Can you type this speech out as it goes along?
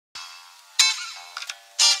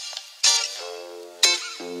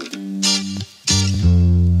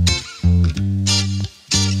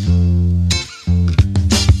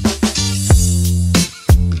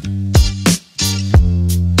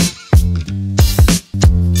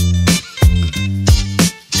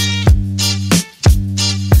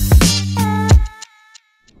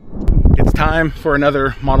time for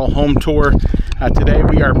another model home tour. Today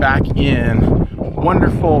we are back in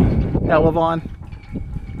wonderful Elevon,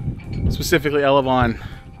 specifically Elevon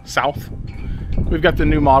South. We've got the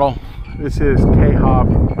new model. This is Khov.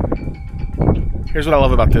 Here's what I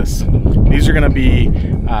love about this. These are going to be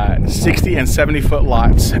 60 and 70 foot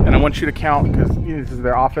lots, and I want you to count because this is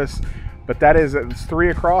their office, but it's 3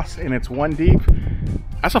 across and it's 1 deep.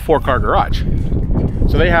 That's a 4-car garage.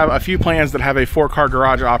 So they have a few plans that have a 4-car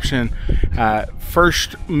garage option.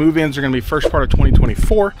 First move-ins are going to be first part of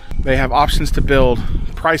 2024. They have options to build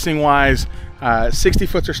pricing wise. 60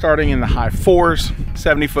 foots are starting in the high 4s,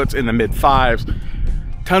 70 foots in the mid 5s.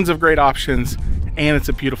 Tons of great options, and it's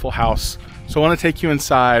a beautiful house. So I want to take you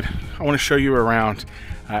inside. I want to show you around,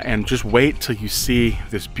 and just wait till you see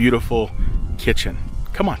this beautiful kitchen.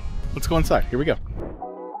 Come on, let's go inside. Here we go.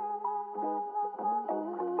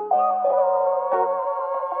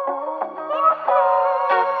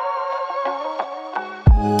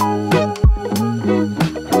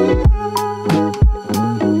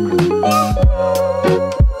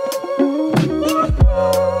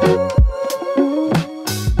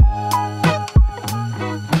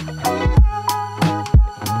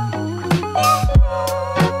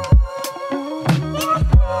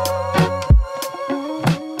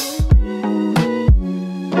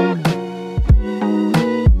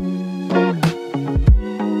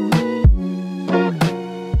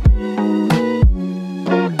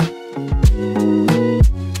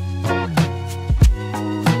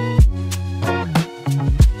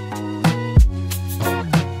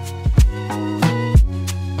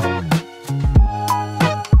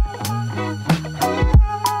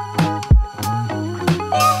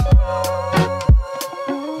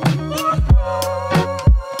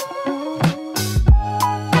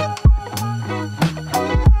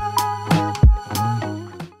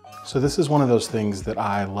 So this is one of those things that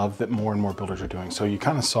I love that more and more builders are doing. So you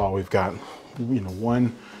kind of saw we've got,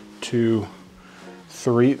 1, 2,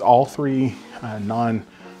 3, all 3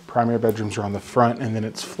 non-primary bedrooms are on the front, and then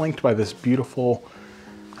it's flanked by this beautiful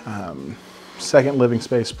second living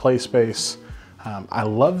space, play space. I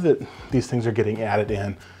love that these things are getting added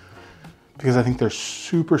in because I think they're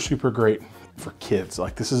super, super great for kids.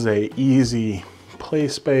 Like, this is a easy play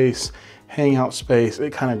space, hangout space.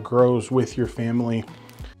 It kind of grows with your family.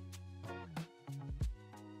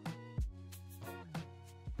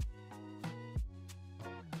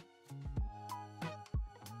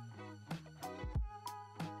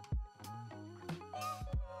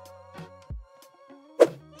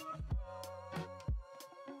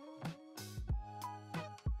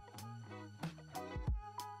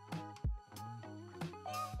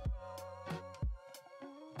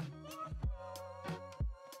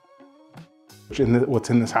 What's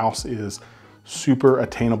in this house is super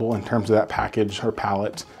attainable in terms of that package or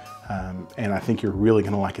palette, and I think you're really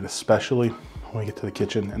going to like it, especially when we get to the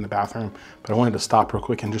kitchen and the bathroom. But I wanted to stop real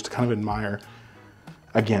quick and just to kind of admire,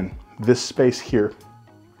 again, this space here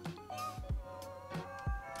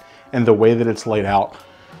and the way that it's laid out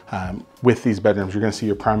with these bedrooms. You're going to see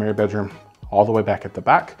your primary bedroom all the way back at the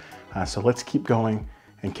back. So let's keep going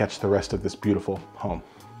and catch the rest of this beautiful home.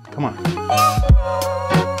 Come on.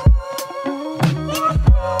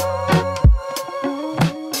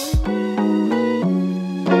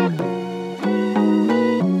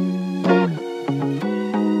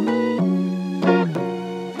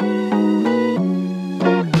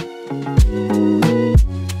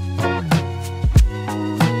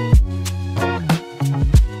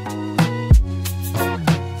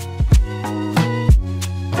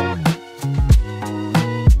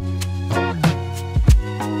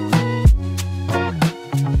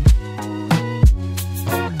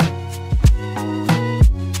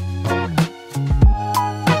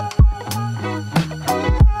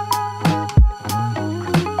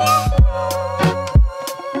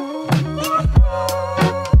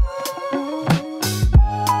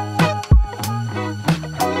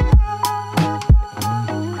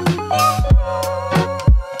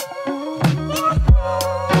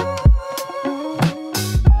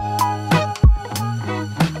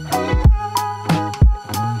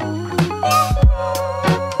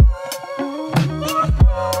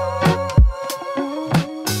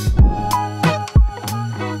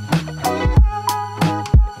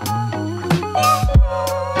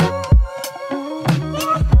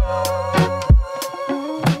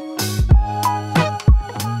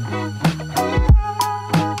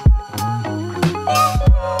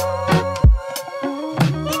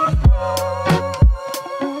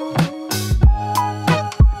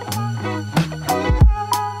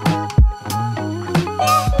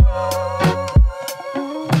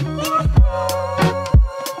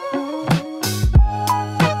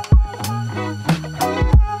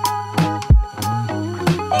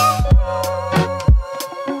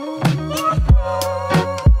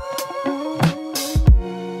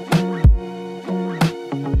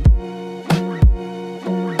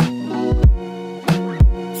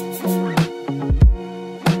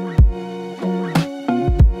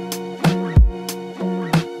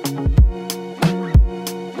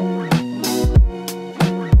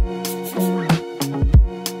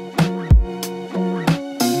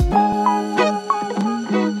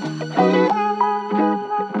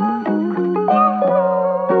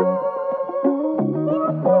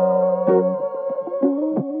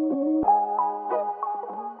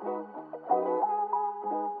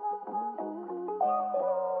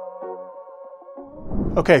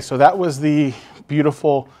 Okay, so that was the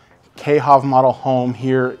beautiful Khov model home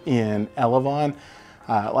here in Elevon.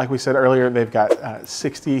 Like we said earlier, they've got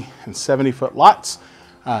 60 and 70 foot lots.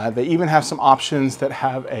 They even have some options that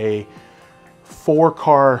have a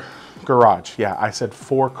 4-car garage. Yeah, I said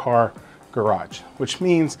 4-car garage, which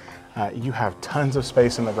means you have tons of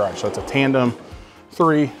space in the garage. So it's a tandem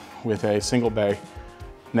 3 with a single bay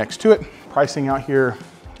next to it. Pricing out here,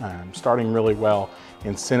 starting really well.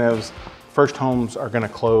 Incentives, first homes are gonna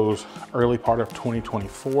close early part of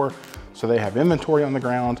 2024. So they have inventory on the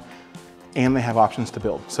ground and they have options to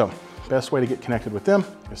build. So best way to get connected with them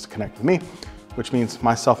is to connect with me, which means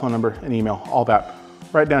my cell phone number and email, all that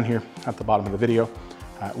right down here at the bottom of the video.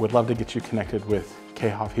 Would love to get you connected with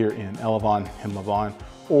Khov here in Elevon and Lavon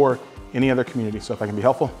or any other community. So if I can be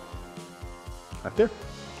helpful, right there.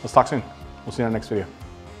 Let's talk soon. We'll see you in our next video.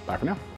 Bye for now.